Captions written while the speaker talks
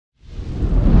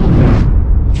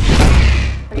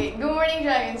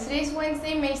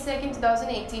Wednesday, May 2nd,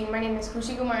 2018. My name is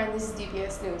Kushi Kumar and this is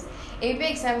DPS News. AP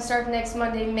exams start next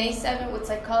Monday, May 7th with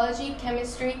psychology,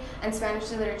 chemistry, and Spanish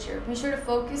literature. Be sure to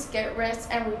focus, get rest,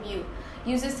 and review.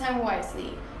 Use this time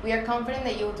wisely. We are confident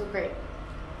that you will do great.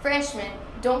 Freshmen,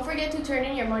 don't forget to turn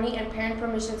in your money and parent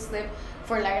permission slip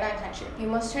for La Granja trip. You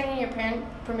must turn in your parent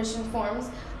permission forms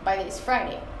by this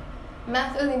Friday.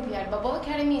 Math Olympiad. Balboa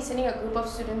Academy is sending a group of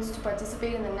students to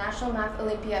participate in the National Math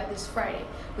Olympiad this Friday.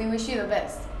 We wish you the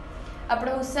best.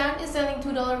 Aprodusan is selling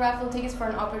 $2 raffle tickets for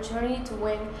an opportunity to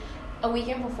win a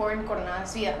weekend before in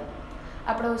Coronadas Vida.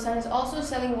 Aprodusan is also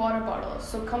selling water bottles,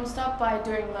 so come stop by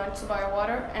during lunch to buy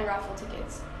water and raffle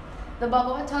tickets. The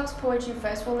Balboa Talks Poetry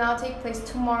Fest will now take place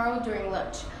tomorrow during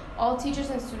lunch. All teachers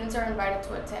and students are invited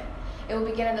to attend. It will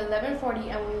begin at 11:40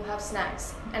 and we will have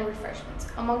snacks and refreshments.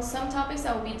 Among some topics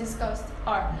that will be discussed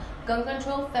are gun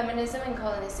control, feminism, and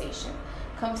colonization.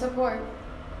 Come support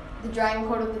the Dragon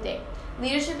Quote of the Day.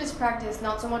 Leadership is practiced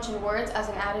not so much in words as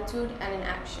in attitude and in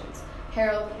actions.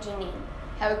 Harold Janine.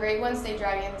 Have a great Wednesday,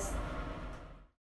 Dragons.